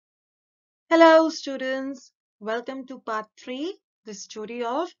Hello, students. Welcome to part 3, the story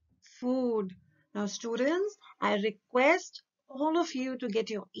of food. Now, students, I request all of you to get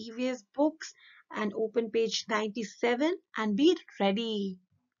your EVS books and open page 97 and be ready.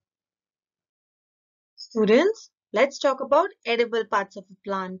 Students, let's talk about edible parts of a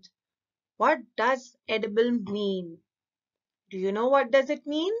plant. What does edible mean? Do you know what does it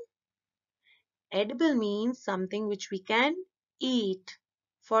mean? Edible means something which we can eat.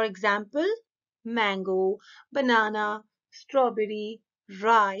 For example, mango, banana, strawberry,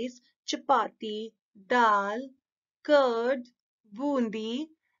 rice, chapati, dal, curd, bundi,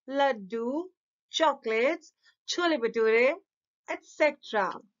 laddu, chocolates, chole bhature,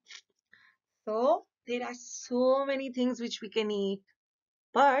 etc. So, there are so many things which we can eat.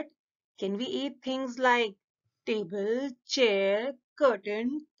 But can we eat things like table, chair,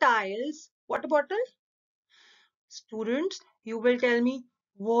 curtain, tiles, water bottle? Students, you will tell me,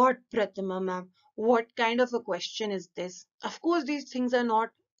 what, Pratima ma'am? What kind of a question is this? Of course, these things are not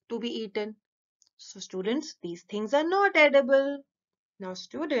to be eaten. So, students, these things are not edible. Now,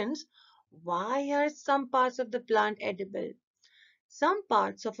 students, why are some parts of the plant edible? Some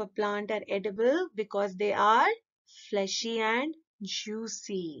parts of a plant are edible because they are fleshy and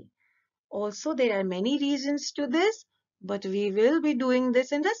juicy. Also, there are many reasons to this, but we will be doing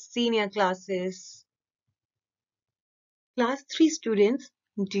this in the senior classes. Class 3 students,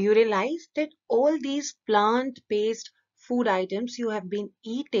 do you realize that all these plant-based food items you have been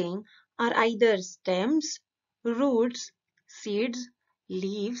eating are either stems, roots, seeds,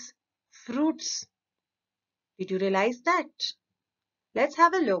 leaves, fruits? Did you realize that? Let's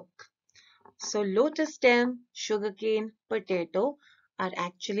have a look. So lotus stem, sugarcane, potato are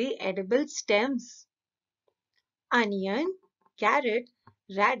actually edible stems. Onion, carrot,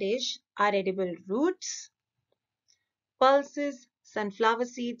 radish are edible roots. Pulses, sunflower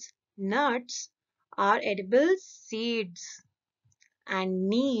seeds, nuts are edible seeds. And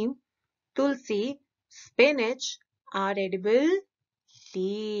neem, tulsi, spinach are edible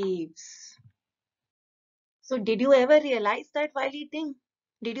leaves. So did you ever realize that while eating?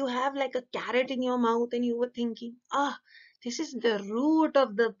 Did you have like a carrot in your mouth and you were thinking, this is the root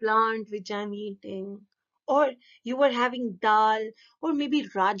of the plant which I'm eating? Or you were having dal or maybe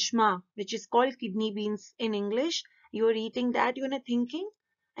rajma, which is called kidney beans in English. You were eating that, you were thinking,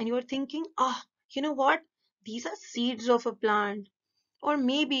 and you were thinking, you know what? These are seeds of a plant. Or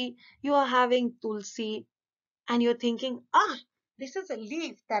maybe you are having tulsi and you're thinking, this is a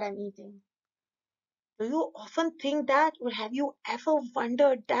leaf that I'm eating. Do you often think that, or have you ever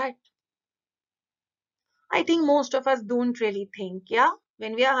wondered that? I think most of us don't really think, yeah?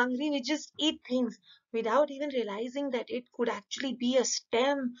 When we are hungry, we just eat things without even realizing that it could actually be a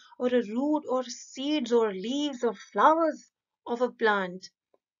stem or a root or seeds or leaves or flowers of a plant.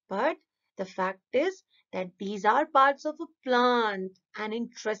 But the fact is that these are parts of a plant, an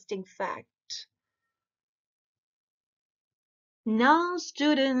interesting fact. Now,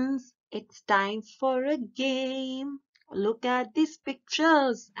 students, it's time for a game. Look at these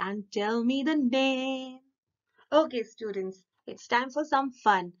pictures and tell me the name. Okay, students, it's time for some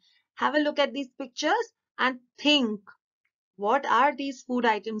fun. Have a look at these pictures and think, what are these food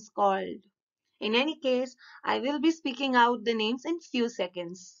items called? In any case, I will be speaking out the names in few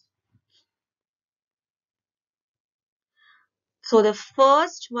seconds. So the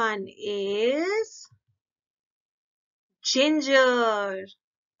first one is ginger,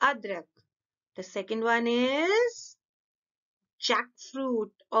 adrak. The second one is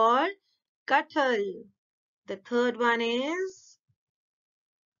jackfruit or kathal. The third one is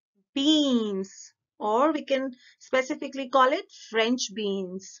beans, or we can specifically call it French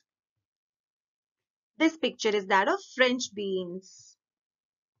beans. This picture is that of French beans.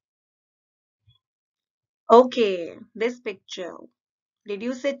 Okay, this picture. Did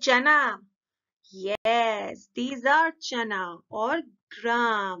you say chana? Yes, these are chana or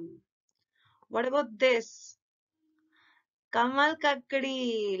gram. What about this? Kamal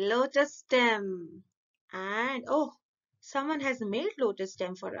kakdi, lotus stem. And oh, someone has made lotus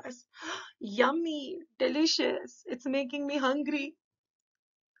stem for us. Yummy, delicious. It's making me hungry.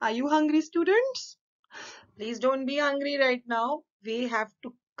 Are you hungry, students? Please don't be hungry right now. We have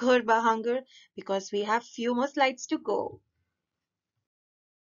to curb our hunger because we have few more slides to go.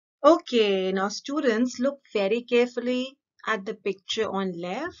 Okay, now students, look very carefully at the picture on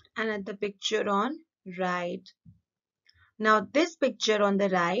left and at the picture on right. Now this picture on the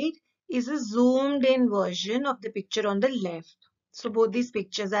right is a zoomed in version of the picture on the left. So both these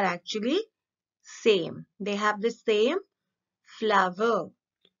pictures are actually same. They have the same flower.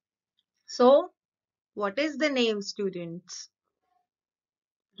 So what is the name, students?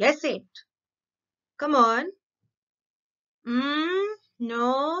 Guess it. Come on.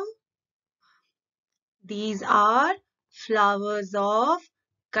 No. These are flowers of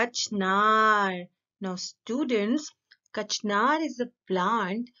Kachnar. Now, students, Kachnar is a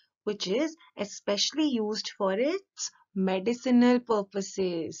plant which is especially used for its medicinal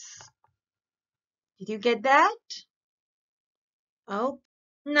purposes. Did you get that? Oh,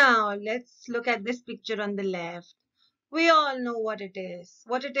 now let's look at this picture on the left. We all know what it is.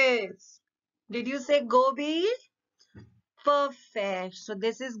 What it is? Did you say gobi? Perfect. So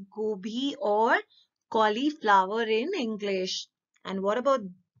this is gobi or cauliflower in English. And what about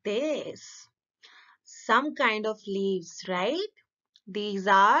this? Some kind of leaves, right? These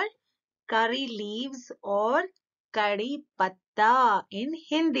are curry leaves or curry patta in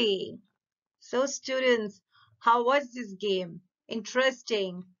Hindi. So students, how was this game?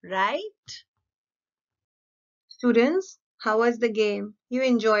 Interesting, right? Students, how was the game? You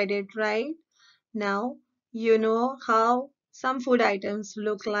enjoyed it, right? Now you know how some food items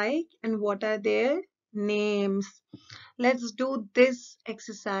look like and what are their names. Let's do this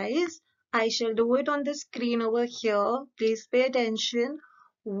exercise. I shall do it on the screen over here. Please pay attention.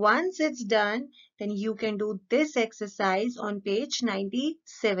 Once it's done, then you can do this exercise on page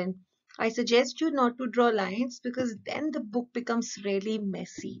 97. I suggest you not to draw lines because then the book becomes really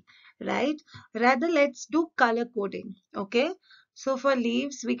messy, right? Rather, let's do color coding, okay? So for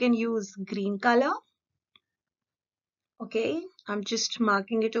leaves, we can use green color, okay? I'm just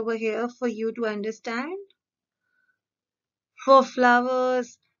marking it over here for you to understand. For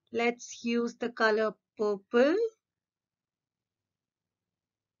flowers, let's use the color purple.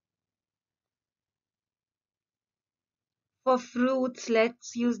 For fruits,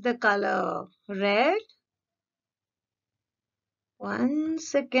 let's use the color red. One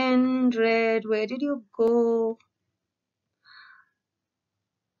second, red, where did you go?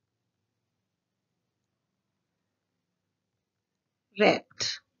 Red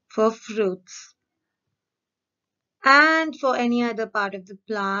for fruits. And for any other part of the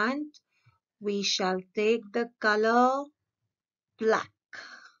plant, we shall take the color black.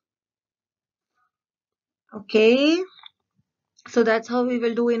 Okay, so that's how we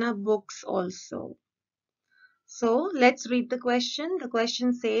will do in our books also. So let's read the question. The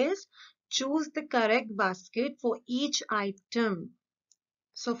question says, choose the correct basket for each item.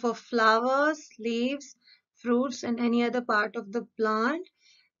 So for flowers, leaves, fruits, and any other part of the plant,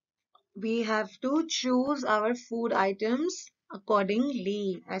 we have to choose our food items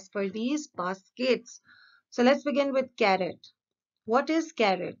accordingly as per these baskets. So let's begin with carrot. What is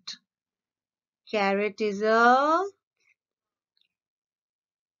carrot? Carrot is a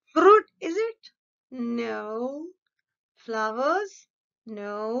fruit, is it? No. Flowers?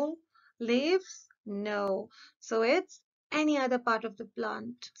 No. Leaves? No. So it's any other part of the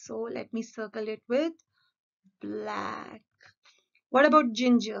plant. So let me circle it with black. What about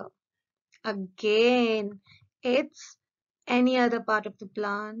ginger? Again, it's any other part of the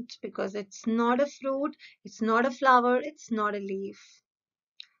plant because it's not a fruit, it's not a flower, it's not a leaf.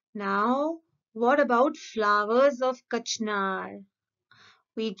 Now, what about flowers of Kachnar?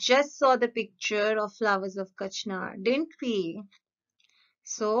 We just saw the picture of flowers of Kachnar, didn't we?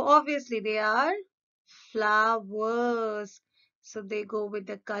 So obviously they are flowers. So they go with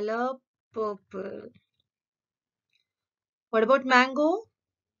the color purple. What about mango?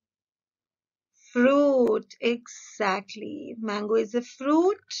 Fruit. Exactly. Mango is a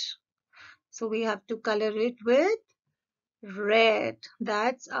fruit. So we have to color it with red.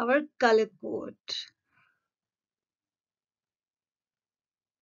 That's our color code.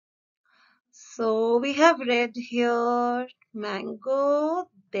 So we have red here. Mango.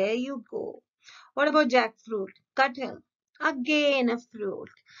 There you go. What about jackfruit? Kathal. Again a fruit.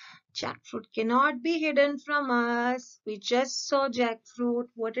 Jackfruit cannot be hidden from us. We just saw jackfruit,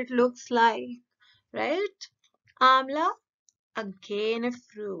 what it looks like, right? Amla, again a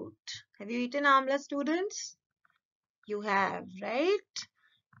fruit. Have you eaten amla, students? You have, right?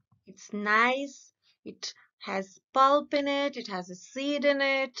 It's nice. It has pulp in it. It has a seed in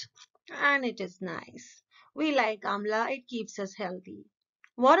it. And it is nice. We like amla. It keeps us healthy.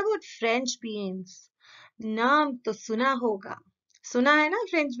 What about French beans? नाम तो सुना होगा. सुना है ना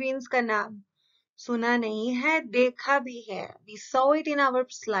French beans का नाम? सुना नहीं है, देखा भी है. We saw it in our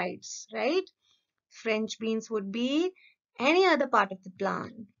slides, right? French beans would be any other part of the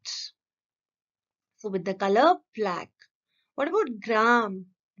plant. So with the color black. What about gram?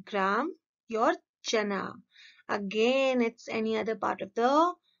 Gram, your chana. Again, it's any other part of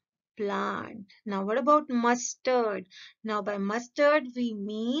the plant. Now, what about mustard? Now, by mustard, we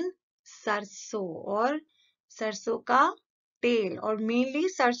mean sarso or sarso ka tail, or mainly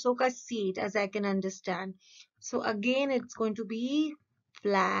sarson ka seed, as I can understand. So again, it's going to be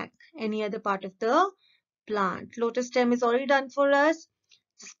black. Any other part of the plant? Lotus stem is already done for us.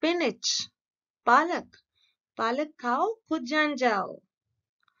 Spinach, palak. Palak khao, khud jaan jao.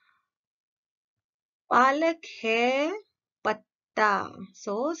 Palak hai patta.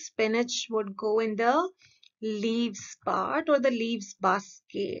 So spinach would go in the leaves part or the leaves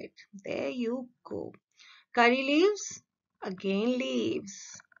basket. There you go. Curry leaves, again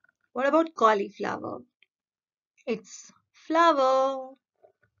leaves. What about cauliflower? It's flower.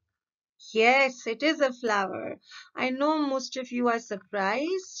 Yes, it is a flower. I know most of you are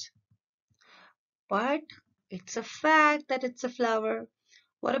surprised, but it's a fact that it's a flower.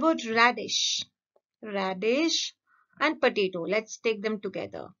 What about radish? Radish and potato. Let's take them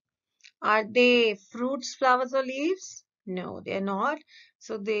together. Are they fruits, flowers, or leaves? No, they're not.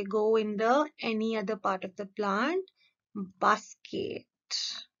 So they go in the any other part of the plant basket.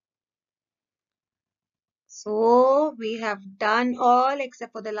 So we have done all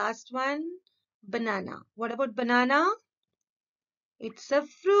except for the last one, banana. What about banana? It's a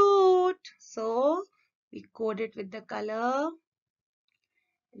fruit. So we code it with the color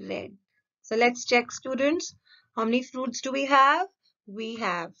red. So let's check, students. How many fruits do we have? We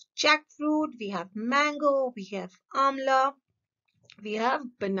have jackfruit, we have mango, we have amla, we have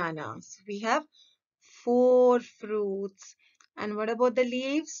bananas. We have four fruits. And what about the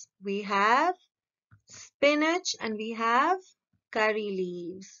leaves? We have spinach and we have curry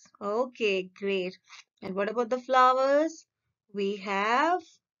leaves. Okay, great. And what about the flowers? We have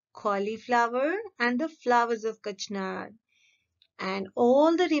cauliflower and the flowers of Kachnar. And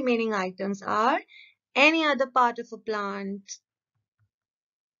all the remaining items are any other part of a plant.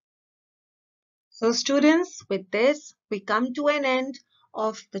 So students, with this, we come to an end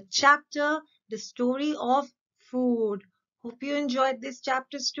of the chapter, the story of food. Hope you enjoyed this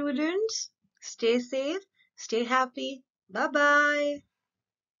chapter, students. Stay safe, stay happy. Bye-bye.